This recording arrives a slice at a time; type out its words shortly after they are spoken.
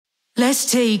Let's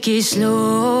take it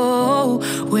slow.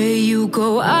 Where you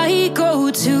go, I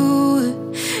go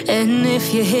too. And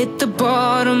if you hit the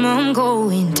bottom, I'm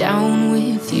going down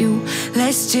with you.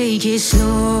 Let's take it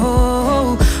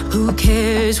slow. Who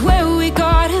cares where we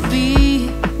gotta be?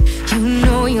 You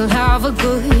know you'll have a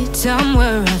good time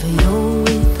wherever you're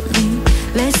with me.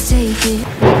 Let's take it.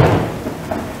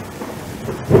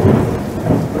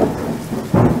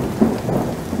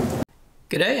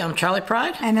 G'day, I'm Charlie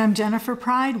Pryde. And I'm Jennifer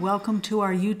Pryde. Welcome to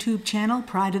our YouTube channel,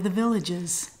 Pride of the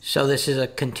Villages. So this is a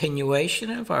continuation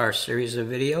of our series of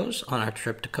videos on our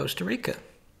trip to Costa Rica.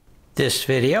 This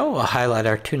video will highlight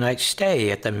our 2-night stay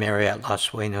at the Marriott Los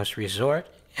Suenos Resort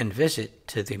and visit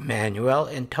to the Manuel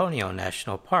Antonio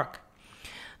National Park.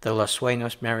 The Los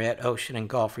Suenos Marriott Ocean and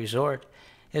Golf Resort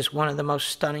is one of the most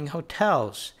stunning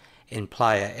hotels in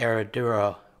Playa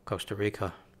Herradura, Costa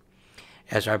Rica.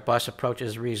 As our bus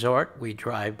approaches the resort, we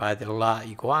drive by the La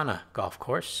Iguana golf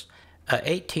course, a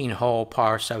 18-hole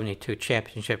par 72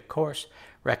 championship course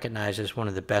recognized as one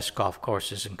of the best golf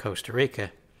courses in Costa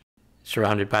Rica.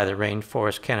 Surrounded by the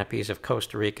rainforest canopies of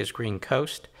Costa Rica's green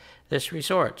coast, this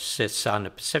resort sits on the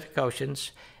Pacific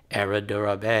Ocean's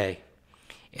Herradura Bay.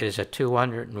 It is a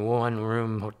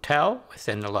 201-room hotel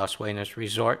within the Los Suenos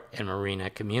Resort and Marina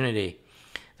community.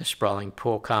 The sprawling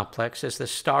pool complex is the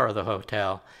star of the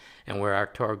hotel, and where our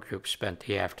tour group spent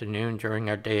the afternoon during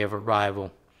our day of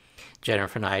arrival.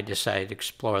 Jennifer and I decided to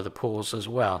explore the pools as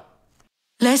well.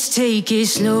 Let's take it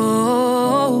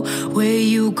slow. Where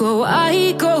you go,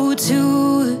 I go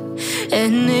too.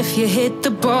 And if you hit the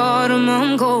bottom,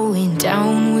 I'm going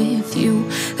down with you.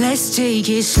 Let's take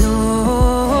it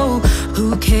slow.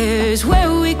 Who cares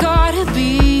where we gotta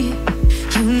be?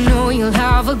 You know you'll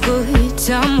have a good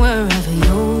time wherever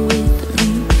you're with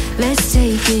me. Let's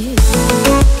take it.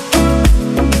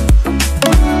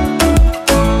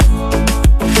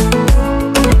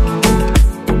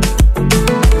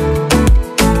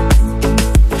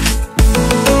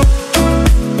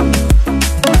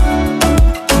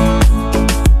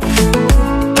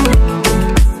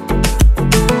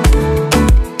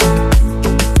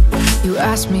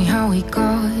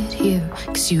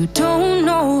 You don't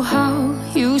know how.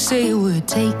 You say we're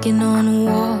taking on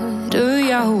water,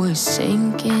 yeah, we're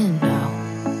sinking now.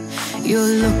 You're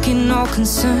looking all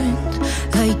concerned,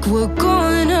 like we're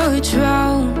gonna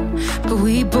drown. But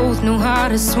we both know how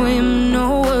to swim,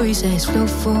 no worries, let's float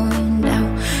for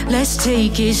now. Let's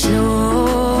take it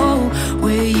slow.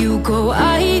 Where you go,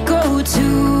 I go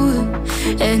too.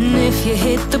 And if you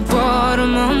hit the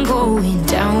bottom, I'm going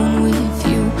down with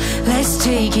you. Let's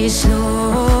take it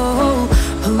slow.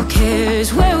 Who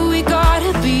cares where we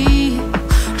gotta be?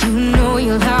 You know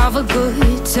you'll have a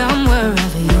good time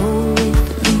wherever you're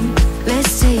with me.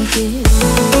 Let's take it.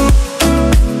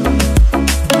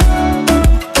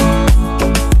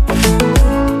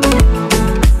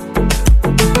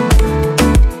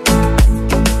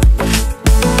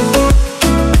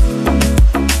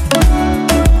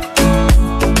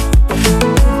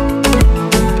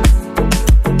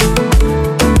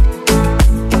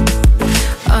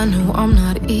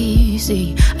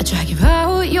 I drag you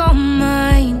out your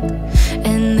mind,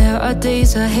 and there are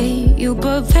days I hate you,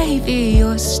 but baby,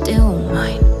 you're still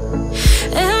mine.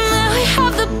 And then we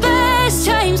have the best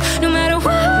times, no matter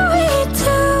what we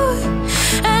do.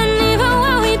 And even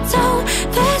when we don't,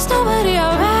 there's nobody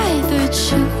I'd rather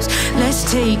choose. Let's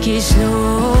take it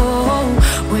slow.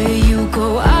 Where you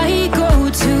go, I go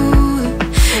too.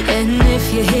 And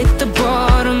if you hit the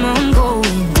bottom, I'm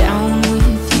going down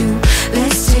with you.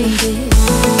 Let's take it.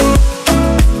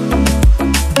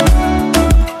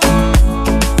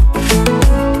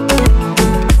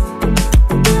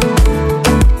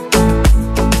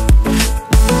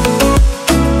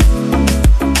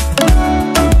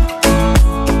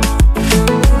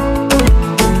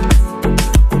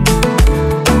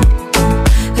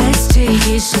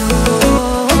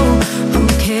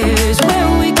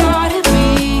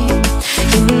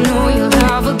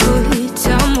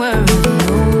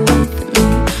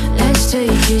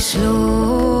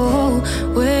 Slow,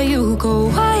 where you go,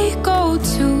 I go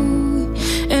too.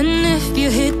 And if you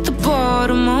hit the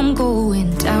bottom, I'm going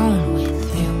down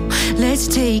with you. Let's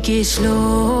take it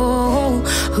slow.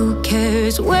 Who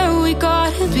cares where we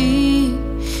gotta be?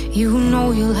 You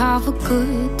know you'll have a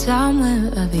good time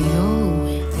wherever you're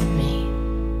with me.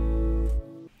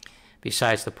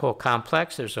 Besides the pool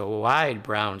complex, there's a wide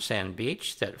brown sand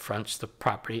beach that fronts the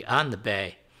property on the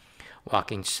bay.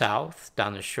 Walking south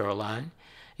down the shoreline,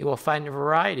 you will find a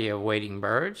variety of wading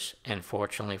birds, and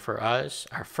fortunately for us,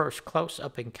 our first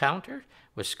close-up encounter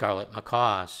with scarlet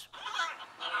macaws.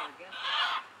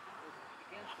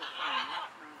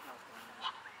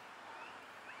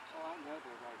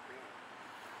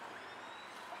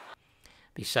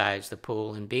 Besides the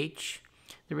pool and beach,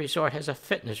 the resort has a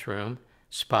fitness room,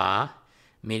 spa,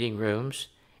 meeting rooms,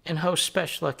 and hosts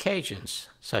special occasions,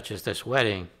 such as this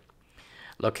wedding.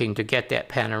 Looking to get that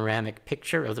panoramic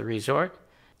picture of the resort?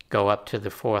 Go up to the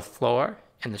 4th floor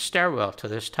and the stairwell to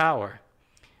this tower.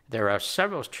 There are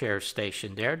several chairs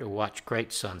stationed there to watch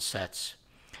great sunsets.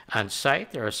 On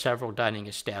site, there are several dining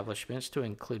establishments to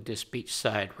include this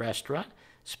beachside restaurant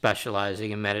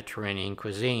specializing in Mediterranean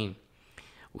cuisine.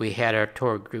 We had our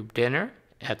tour group dinner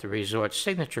at the resort's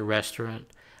signature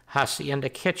restaurant, Hacienda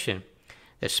Kitchen,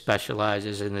 that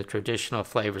specializes in the traditional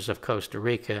flavors of Costa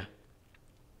Rica.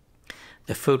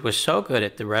 The food was so good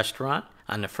at the restaurant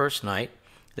on the first night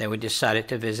that we decided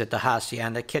to visit the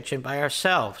Hacienda Kitchen by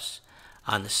ourselves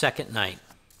on the second night.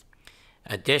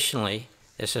 Additionally,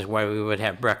 this is where we would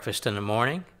have breakfast in the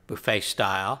morning, buffet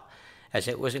style, as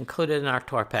it was included in our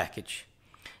tour package.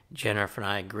 Jennifer and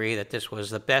I agree that this was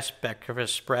the best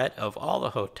breakfast spread of all the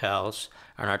hotels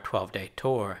on our 12-day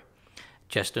tour.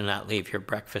 Just do not leave your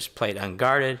breakfast plate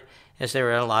unguarded, as there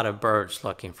are a lot of birds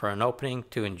looking for an opening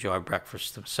to enjoy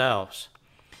breakfast themselves.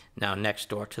 Now, next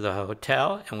door to the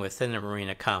hotel and within the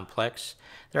marina complex,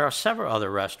 there are several other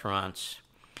restaurants.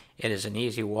 It is an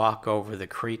easy walk over the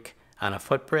creek on a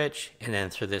footbridge and then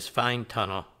through this fine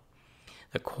tunnel.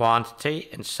 The quantity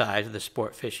and size of the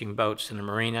sport fishing boats in the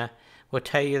marina will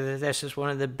tell you that this is one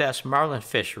of the best marlin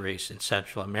fisheries in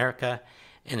Central America,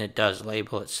 and it does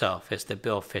label itself as the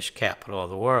billfish capital of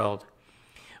the world.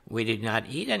 We did not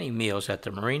eat any meals at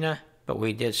the marina, but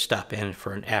we did stop in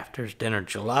for an after-dinner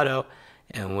gelato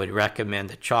and would recommend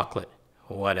the chocolate.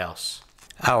 What else?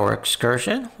 Our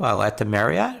excursion while at the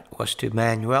Marriott was to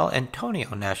Manuel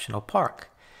Antonio National Park.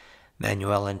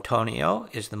 Manuel Antonio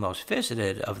is the most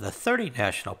visited of the 30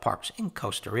 national parks in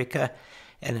Costa Rica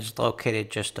and is located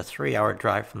just a 3-hour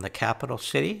drive from the capital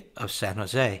city of San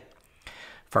Jose.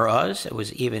 For us, it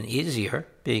was even easier,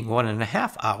 being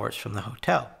 1.5 hours from the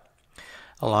hotel.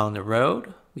 Along the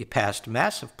road, we passed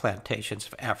massive plantations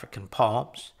of African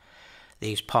palms.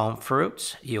 These palm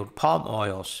fruits yield palm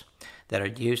oils that are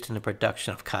used in the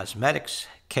production of cosmetics,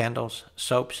 candles,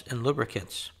 soaps, and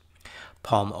lubricants.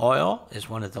 Palm oil is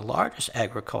one of the largest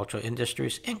agricultural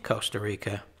industries in Costa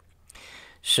Rica.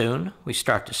 Soon, we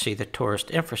start to see the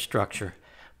tourist infrastructure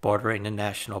bordering the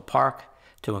national park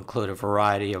to include a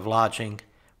variety of lodging,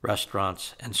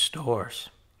 restaurants, and stores.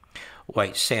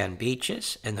 White sand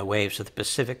beaches and the waves of the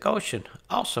Pacific Ocean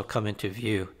also come into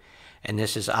view, and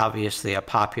this is obviously a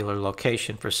popular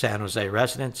location for San Jose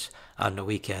residents on the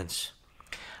weekends.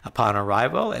 Upon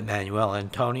arrival at Manuel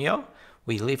Antonio,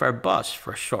 we leave our bus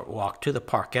for a short walk to the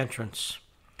park entrance.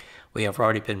 We have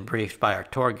already been briefed by our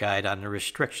tour guide on the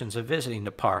restrictions of visiting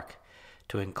the park,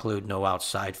 to include no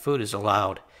outside food is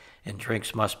allowed, and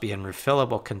drinks must be in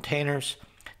refillable containers,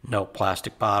 no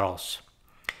plastic bottles.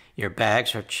 Your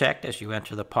bags are checked as you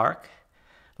enter the park.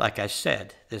 Like I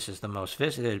said, this is the most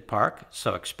visited park,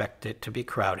 so expect it to be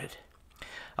crowded.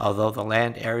 Although the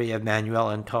land area of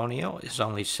Manuel Antonio is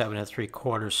only 7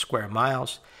 3/4 square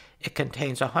miles, it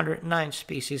contains 109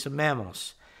 species of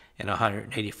mammals and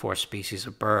 184 species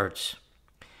of birds.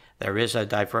 There is a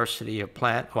diversity of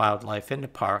plant wildlife in the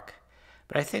park,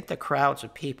 but I think the crowds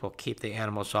of people keep the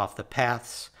animals off the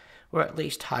paths, or at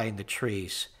least high in the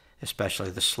trees, especially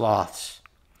the sloths.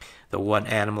 The one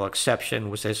animal exception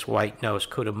was this white-nosed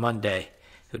coatimundi,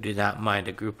 who did not mind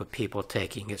a group of people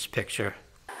taking its picture.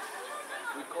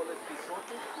 We call it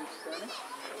pisote in Spanish.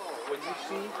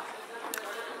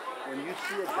 When you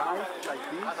see a guy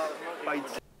like this, by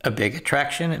itself. A big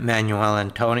attraction at Manuel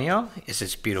Antonio is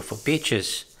its beautiful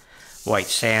beaches. White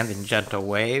sand and gentle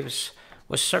waves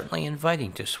was certainly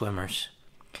inviting to swimmers.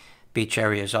 Beach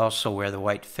area is also where the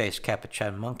white-faced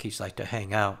capuchin monkeys like to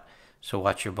hang out, so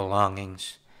watch your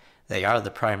belongings. They are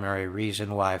the primary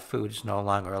reason why food is no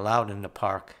longer allowed in the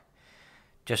park.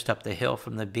 Just up the hill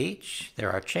from the beach,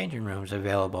 there are changing rooms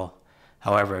available.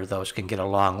 However, those can get a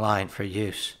long line for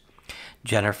use.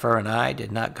 Jennifer and I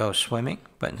did not go swimming,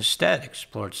 but instead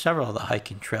explored several of the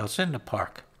hiking trails in the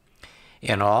park.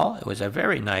 In all, it was a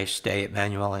very nice day at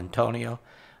Manuel Antonio,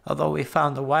 although we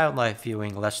found the wildlife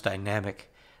viewing less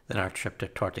dynamic than our trip to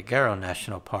Tortuguero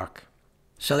National Park.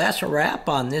 So that's a wrap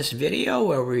on this video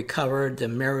where we covered the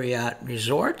Marriott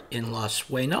Resort in Los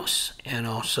Suenos and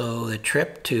also the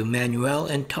trip to Manuel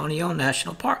Antonio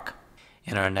National Park.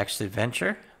 In our next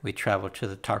adventure, we traveled to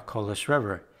the Tarcoles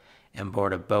River and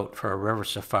board a boat for a river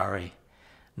safari.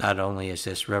 Not only is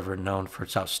this river known for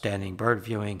its outstanding bird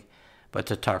viewing, but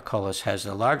the Tarcoles has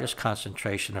the largest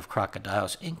concentration of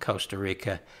crocodiles in Costa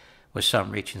Rica, with some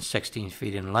reaching 16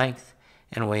 feet in length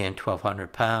and weighing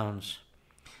 1,200 pounds.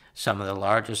 Some of the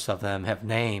largest of them have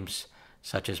names,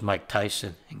 such as Mike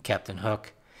Tyson and Captain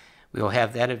Hook. We will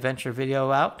have that adventure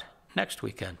video out next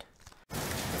weekend.